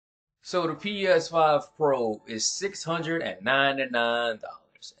So the PS5 Pro is $699,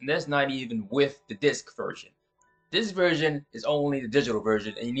 and that's not even with the disc version. This version is only the digital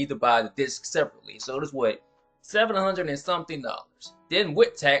version, and you need to buy the disc separately. So that's what, $700 and something dollars. Then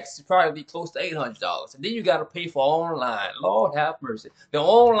with tax, it's probably close to $800, and then you gotta pay for online. Lord have mercy. The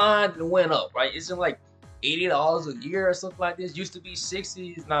online went up, right? It's in like $80 a year or something like this. Used to be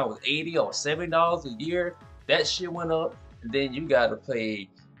 60, now it's 80 or $70 a year. That shit went up, and then you gotta pay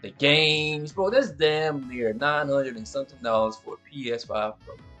the games, bro. That's damn near $900 and something dollars for a PS5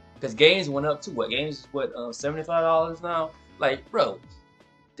 Pro. Because games went up too. What games is what $75 now? Like, bro,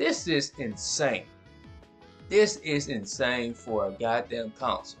 this is insane. This is insane for a goddamn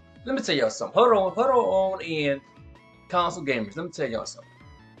console. Let me tell y'all something. Hold on in console gamers. Let me tell y'all something.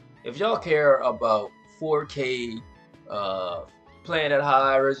 If y'all care about 4K, playing at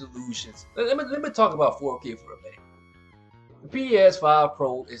high resolutions, let me talk about 4K for a minute. The PS5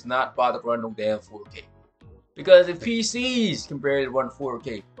 Pro is not bothered to run no damn 4K. Because if PCs can barely run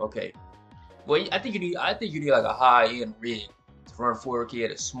 4K, okay. Well, I think you need like a high-end rig to run 4K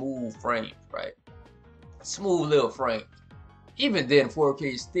at a smooth frame, right? Smooth little frame. Even then,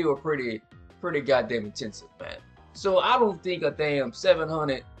 4K is still pretty goddamn intensive, man. So I don't think a damn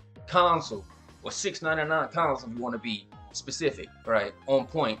 700 console or 699 console, if you want to be specific, right? On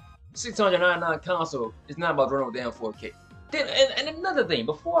point. 699 console is not about running damn 4K. Then, and another thing,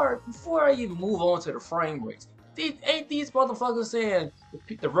 before I even move on to the frame rates, ain't these motherfuckers saying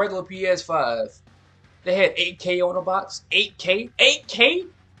the regular PS5 they had 8K on the box? 8K? 8K?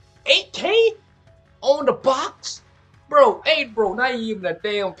 8K on the box? Bro, not even a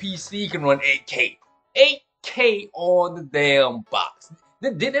damn PC can run 8K. 8K on the damn box.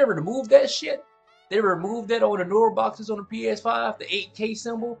 Did they remove that shit? They removed that on the newer boxes on the PS5, the 8K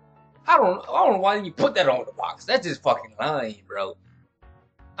symbol? I don't know why you put that on the box. That's just fucking lying, bro.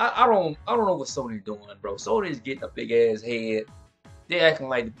 I don't know what Sony's doing, bro. Sony's getting a big ass head. They acting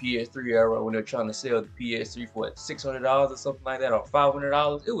like the PS3 era when they're trying to sell the PS3 for what, $600 or something like that, or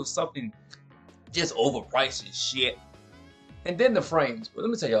 $500. It was something just overpriced as shit. And then the frames. But let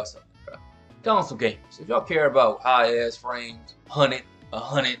me tell y'all something, bro. Console gamers, if y'all care about high ass frames,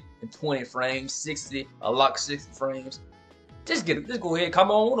 120 frames, 60, a lock 60 frames, just go ahead, come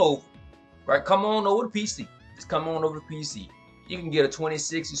on over. Right, come on over to PC. Just come on over to PC. You can get a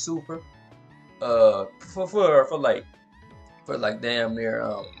 2060 Super, for like damn near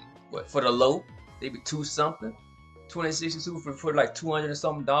for the low, maybe $2 something. 2060 Super for like $200 and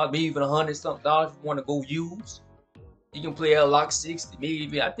something dollars, maybe even $100 something dollars if you want to go use. You can play at lock 60,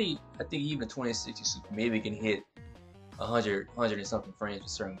 maybe I think even 2060 Super maybe can hit 100 and something frames for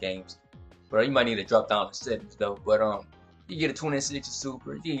certain games. But you might need to drop down the settings though. But you get a 2060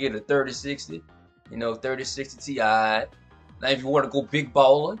 Super, you can get a 3060, 3060 Ti. Now if you want to go big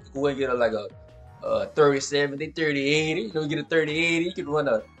baller, you go and get a 3070, 3080, you get a 3080, you can run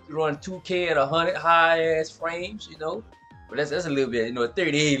 2K at 100 high ass frames, But that's a little bit,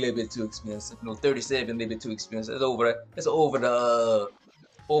 3080 a little bit too expensive, 37 a little bit too expensive. That's over the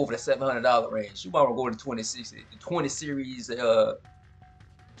 $700 range. You might want to go to 2060, the 20 series,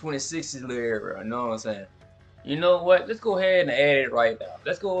 2060 layer, you know what I'm saying? You know what? Let's go ahead and add it right now.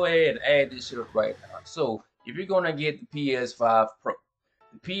 Let's go ahead and add this shit up right now. So, if you're gonna get the PS5 Pro,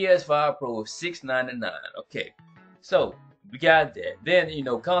 the PS5 Pro is $699. Okay. So, we got that. Then,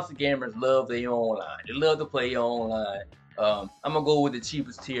 console gamers love their online. They love to play online. I'm gonna go with the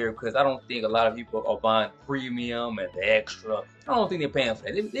cheapest tier because I don't think a lot of people are buying premium and the extra. I don't think they're paying for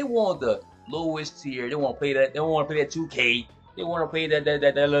that. They want the lowest tier. They want to play that. They want to play that 2K. They want to play that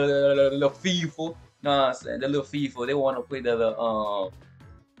little FIFA. Know what I'm saying? The little FIFA, they want to play the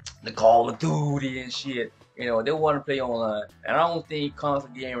Call of Duty and shit. They want to play online. And I don't think console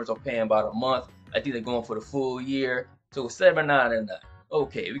gamers are paying about a month. I think they're going for the full year. So $799.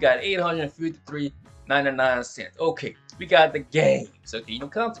 Okay, we got $853.99. Okay, we got the games. Okay,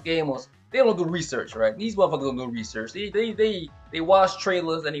 console gamers, they don't do research, right? These motherfuckers don't do research. They watch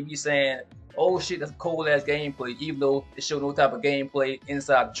trailers and they be saying, oh shit, that's cold ass gameplay, even though they show no type of gameplay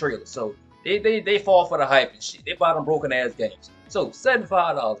inside the trailer. So they fall for the hype and shit. They buy them broken ass games. So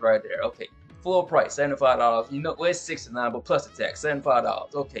 $75 right there. Okay, full price $75. It's $69, but plus the tax,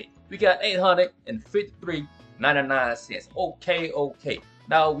 $75. Okay, we got $853.99. Okay.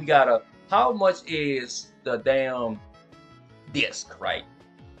 Now we got how much is the damn disc, right?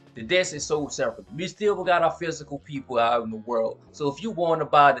 The disc is sold separately. We still got our physical people out in the world. So if you want to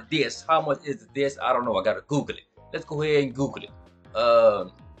buy the disc, how much is the disc? I don't know. I gotta Google it. Let's go ahead and Google it.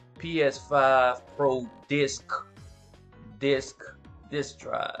 PS5 Pro disc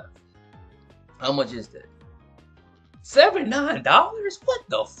drive. How much is that? $79? What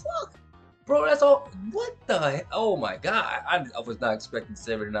the fuck? Bro, that's all. What the heck? Oh my god. I was not expecting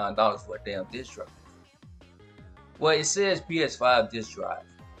 $79 for a damn disc drive. Well, it says PS5 disc drive.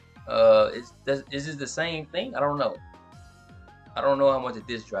 Is this the same thing? I don't know. I don't know how much a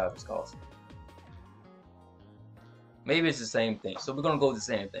disc drive is costing. Maybe it's the same thing. So we're gonna go with the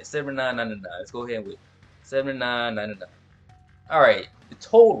same thing. $79.99. Let's go ahead with $79.99. Alright, the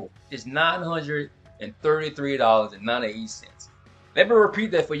total is $933.98. Let me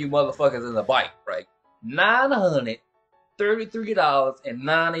repeat that for you motherfuckers in the bike, right?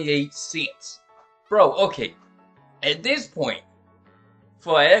 $933.98. Bro, okay. At this point,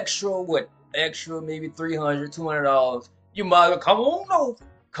 for extra maybe $300, $200, you might as well come on over.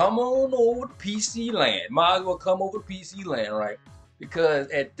 Come on over to PC land. Might as well come over to PC land, right? Because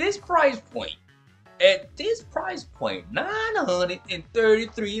at this price point,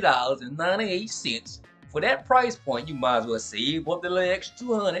 $933.98, for that price point, you might as well save up the extra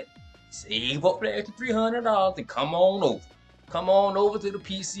 $200, save up the extra $300, and come on over. Come on over to the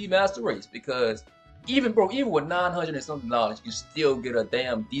PC Master Race, because even with $900 and something, you still get a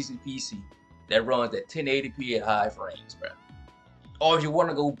damn decent PC that runs at 1080p at high frames, bro. Or if you want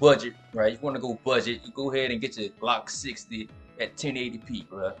to go budget, right? You want to go budget, you go ahead and get your Block 60 at 1080p,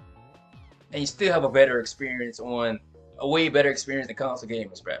 bro. And you still have a way better experience than console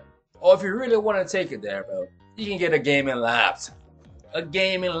gamers, bro. Or if you really want to take it there, bro, you can get a gaming laptop. A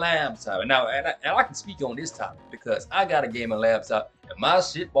gaming laptop. Now, and I can speak on this topic because I got a gaming laptop, and my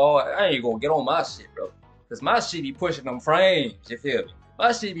shit, boy, I ain't gonna get on my shit, bro. Because my shit be pushing them frames, you feel me?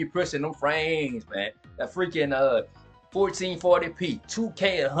 My shit be pushing them frames, man. That freaking 1440p,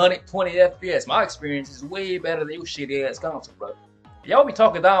 2K, 120 FPS. My experience is way better than your shitty ass console, bro. Y'all be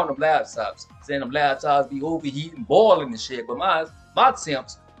talking down them laptops, saying them laptops be overheating, boiling and shit. But my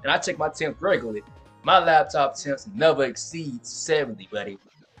temps, and I check my temps regularly, my laptop temps never exceeds 70, buddy.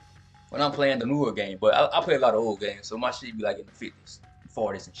 When I'm playing the newer game, but I play a lot of old games, so my shit be like in the 50s,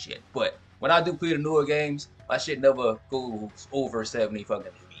 40s and shit. But when I do play the newer games, my shit never goes over 70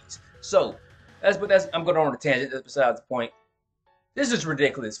 fucking degrees. So I'm going on a tangent. That's besides the point. This is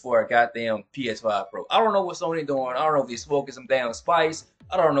ridiculous for a goddamn PS5 Pro. I don't know what Sony doing. I don't know if they smoking some damn spice.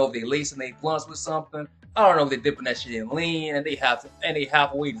 I don't know if they lacing their blunts with something. I don't know if they dipping that shit in lean and they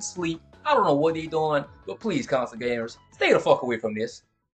halfway to sleep. I don't know what they doing. But please, console gamers, stay the fuck away from this.